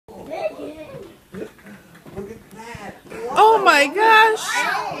Oh my gosh!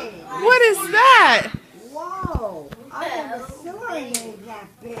 What is that? Whoa! I never saw an egg that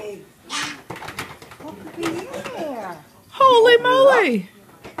big. What could be in there? Holy moly!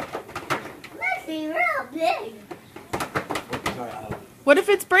 Must be real big. What if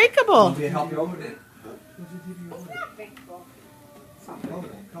it's breakable? Want me to help you open it? It's not breakable.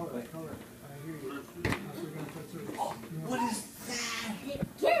 What is that?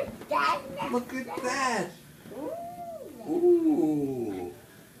 Get that. Look at that. Ooh. Ooh.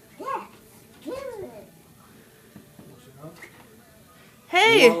 That's good.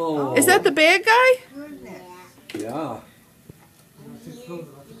 Hey, Whoa. is that the bad guy? Goodness. Yeah.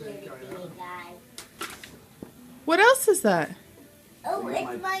 What else is that? Oh,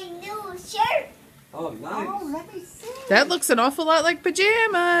 it's my new shirt. Oh, nice. Oh, let me see. That looks an awful lot like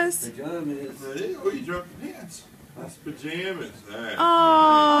pajamas. Pajamas. Oh, you dropped your pants. That's pajamas. That.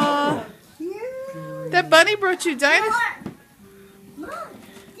 Aww. Cute. That bunny brought you dinosaurs. Look,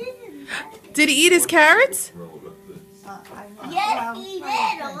 this is. Did he eat his carrots? Yes, he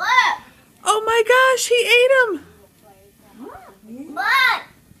did. Look. Oh my gosh, he ate them. Look.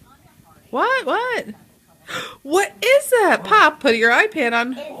 What? What is that? Pop, put your iPad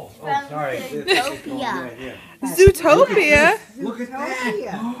on. It's Oh, from sorry. Zootopia. Zootopia? Look at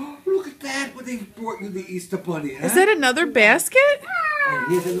that. Look at that. What they brought you the Easter bunny, huh? Is that another basket? Oh,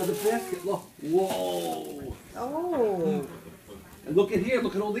 here's another basket. Look. Whoa. Oh. And look at here.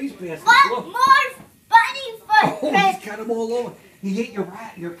 Look at all these baskets. What Look. more bunny Oh, footprints? he's got them all over. He ate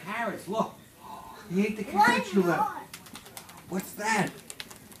your carrots. Look. He ate the carrots you left. What's that?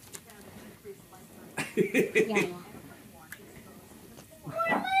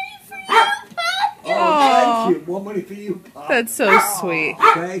 Oh, thank you. More money for you, Pop. That's so sweet.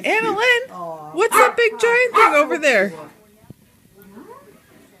 Thank you. Annalynn, Aw. what's that big giant thing over there?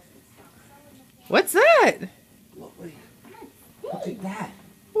 What's that? Lovely. Look at that.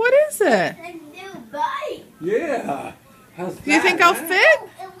 What is it? A new bike. Yeah. How's that? Do you think I'll huh? fit?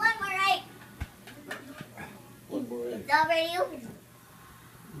 And one more right. One more in. It's already open.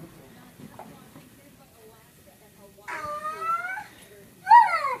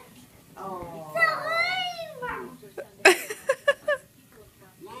 Oh.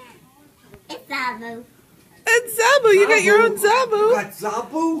 It's Zabu. It's Zabu. You got your own You Zabu. got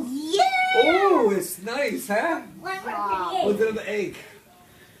Zabu? Yeah. Oh, it's nice, huh? One more Wow. What's for another egg?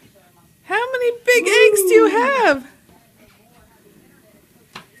 How many big eggs do you have?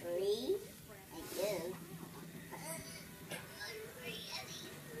 3. I do.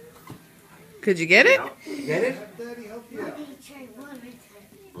 Could you get it? Get it? Let me try one more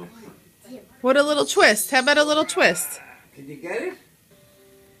time. What a little twist. How about a little twist? Can you get it?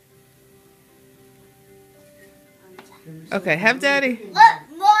 Okay, have Daddy.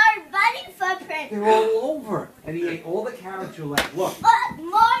 Look, more bunny footprints. They're all over. And he ate all the carrots you left. Look. Look,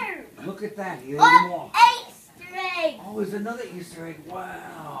 more. Look at that. He ate them all. Look, Easter egg. Oh, there's another Easter egg.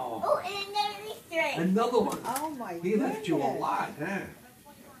 Wow. Oh, and another Easter egg. Another one. Oh my He left you a goodness. lot, huh?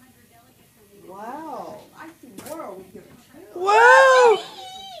 Wow. I see more we can Whoa!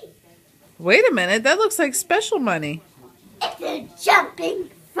 Wait a minute. That looks like special money. It's a jumping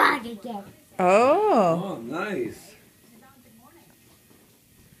frog again. Oh. Oh, nice.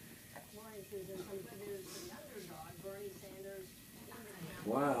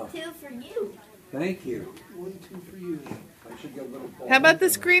 Wow. 2 for you. Thank you. 1, 2 for you. I should get a little ball. How about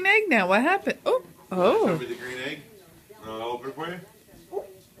this green egg now? What happened? Oh. Show Oh. me the green egg. I'll open it for you.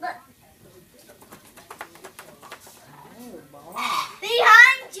 Look.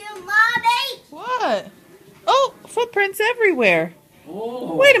 Behind you, Mommy. What? Oh, footprints everywhere.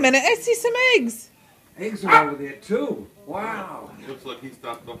 Oh. Wait a minute. I see some eggs. Eggs are over there, too. Wow. Looks like he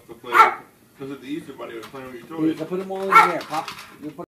stopped off the plate. Because of the Easter bunny was playing with your toys. I put them all in there. Pop. You put